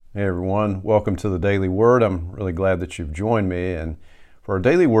Hey everyone, welcome to the Daily Word. I'm really glad that you've joined me. And for our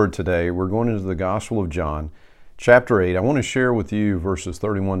Daily Word today, we're going into the Gospel of John, chapter 8. I want to share with you verses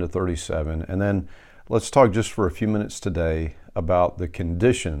 31 to 37, and then let's talk just for a few minutes today about the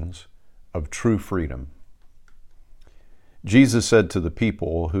conditions of true freedom. Jesus said to the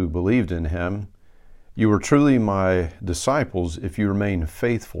people who believed in him, "You are truly my disciples if you remain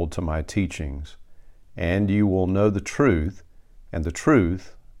faithful to my teachings, and you will know the truth, and the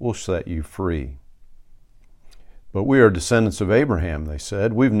truth will set you free." "But we are descendants of Abraham," they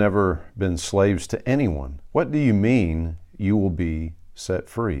said. "We've never been slaves to anyone. What do you mean you will be set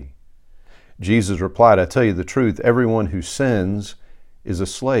free?" Jesus replied, "I tell you the truth, everyone who sins is a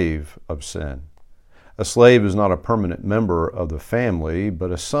slave of sin. A slave is not a permanent member of the family, but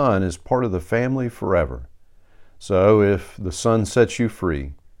a son is part of the family forever. So if the Son sets you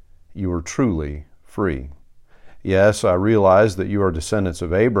free, you are truly free. Yes, I realize that you are descendants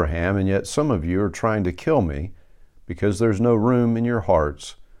of Abraham, and yet some of you are trying to kill me because there's no room in your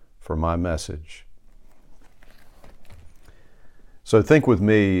hearts for my message." So think with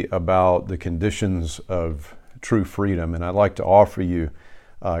me about the conditions of true freedom, and I'd like to offer you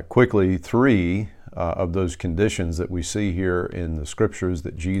quickly three of those conditions that we see here in the scriptures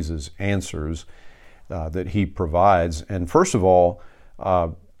that Jesus answers, that he provides. And first of all,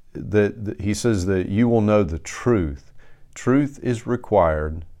 he says that you will know the truth. Truth is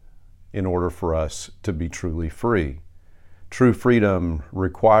required in order for us to be truly free. True freedom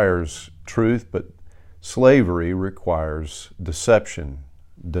requires truth, but slavery requires deception,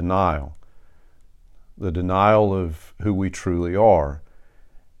 denial, the denial of who we truly are.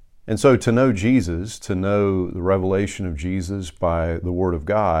 And so to know Jesus, to know the revelation of Jesus by the Word of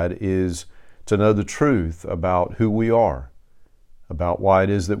God, is to know the truth about who we are, about why it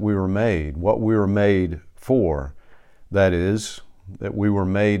is that we were made, what we were made for. That is, that we were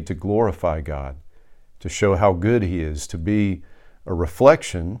made to glorify God, to show how good He is, to be a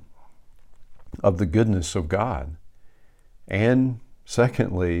reflection of the goodness of God. And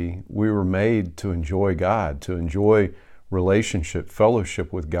secondly, we were made to enjoy God, to enjoy relationship,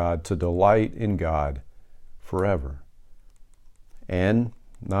 fellowship with God, to delight in God forever. And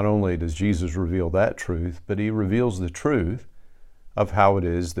not only does Jesus reveal that truth, but He reveals the truth of how it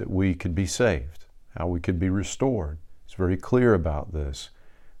is that we could be saved, how we could be restored. It's very clear about this,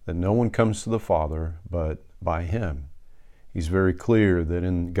 that no one comes to the Father but by Him. He's very clear that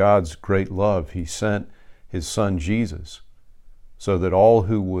in God's great love, He sent His Son Jesus so that all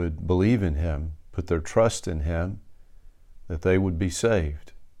who would believe in Him, put their trust in Him, that they would be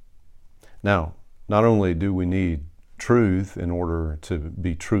saved. Now, not only do we need truth in order to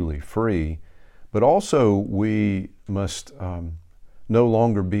be truly free, but also we must no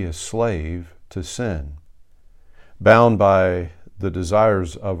longer be a slave to sin. Bound by the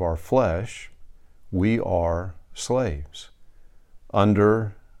desires of our flesh, we are slaves.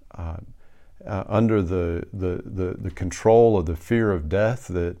 Under the control of the fear of death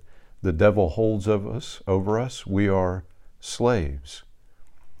that the devil holds over us, we are slaves.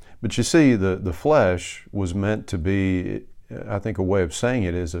 But you see, the flesh was meant to be, I think a way of saying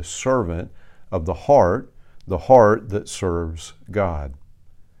it is a servant of the heart that serves God.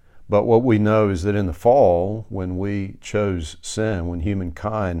 But what we know is that in the fall, when we chose sin, when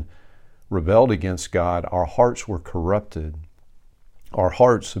humankind rebelled against God, our hearts were corrupted. Our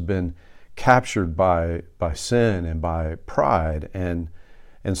hearts have been captured by sin and by pride. And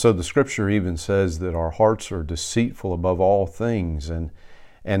so the scripture even says that our hearts are deceitful above all things. And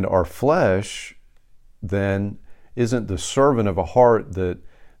our flesh then isn't the servant of a heart that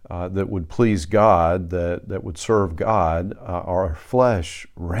would please God, that would serve God. Our flesh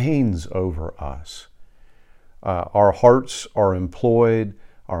reigns over us. Our hearts are employed,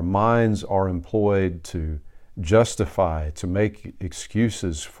 our minds are employed to justify, to make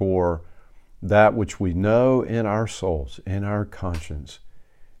excuses for that which we know in our souls, in our conscience,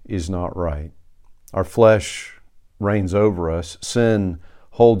 is not right. Our flesh reigns over us. Sin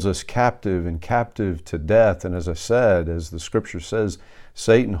holds us captive and captive to death. And as I said, as the scripture says,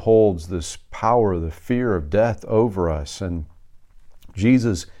 Satan holds this power, the fear of death over us. And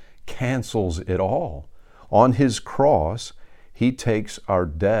Jesus cancels it all. On His cross, He takes our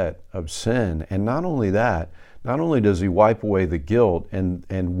debt of sin. And not only that, not only does He wipe away the guilt,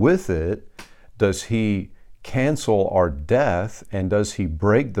 and with it does He cancel our death, and does He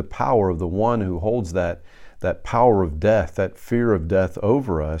break the power of the one who holds that power of death, that fear of death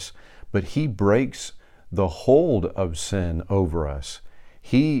over us, but He breaks the hold of sin over us.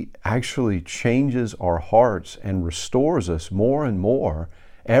 He actually changes our hearts and restores us more and more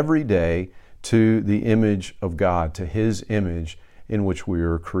every day to the image of God, to His image in which we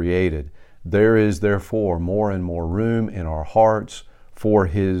are created. There is therefore more and more room in our hearts for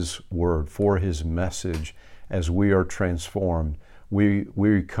His Word, for His message. As we are transformed,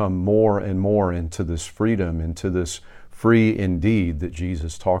 we come more and more into this freedom, into this free indeed that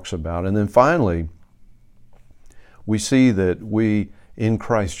Jesus talks about. And then finally, we see that we in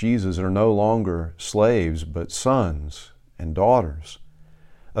Christ Jesus are no longer slaves, but sons and daughters.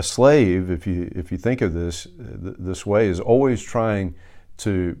 A slave, if you think of this way, is always trying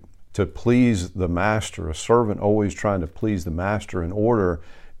to please the master. A servant always trying to please the master in order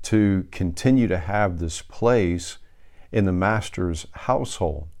to continue to have this place in the master's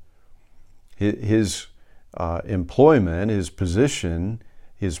household. His employment, his position,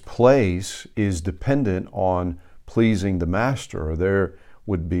 his place is dependent on pleasing the master. There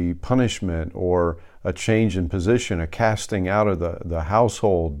would be punishment or a change in position, a casting out of the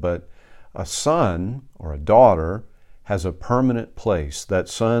household. But a son or a daughter has a permanent place. That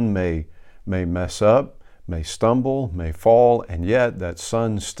son may mess up, may stumble, may fall, and yet that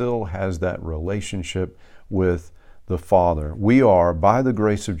son still has that relationship with the Father. We are, by the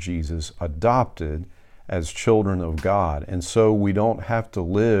grace of Jesus, adopted as children of God. And so we don't have to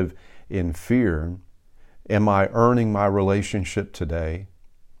live in fear. Am I earning my relationship today?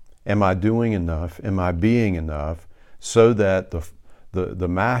 Am I doing enough? Am I being enough so that the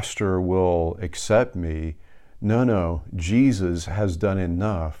master will accept me? No. Jesus has done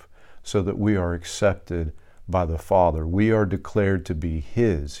enough so that we are accepted by the Father. We are declared to be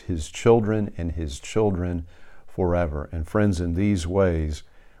His children, and His children forever. And friends, in these ways,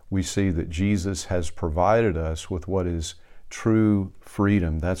 we see that Jesus has provided us with what is true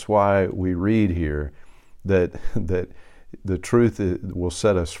freedom. That's why we read here that the truth will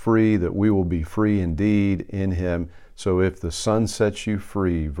set us free, that we will be free indeed in Him. So if the Son sets you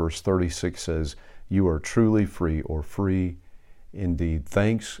free, verse 36 says, you are truly free, or free indeed.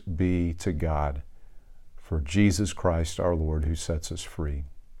 Thanks be to God for Jesus Christ our Lord, who sets us free.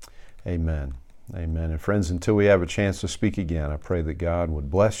 Amen. Amen. And friends, until we have a chance to speak again, I pray that God would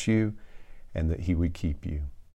bless you and that He would keep you.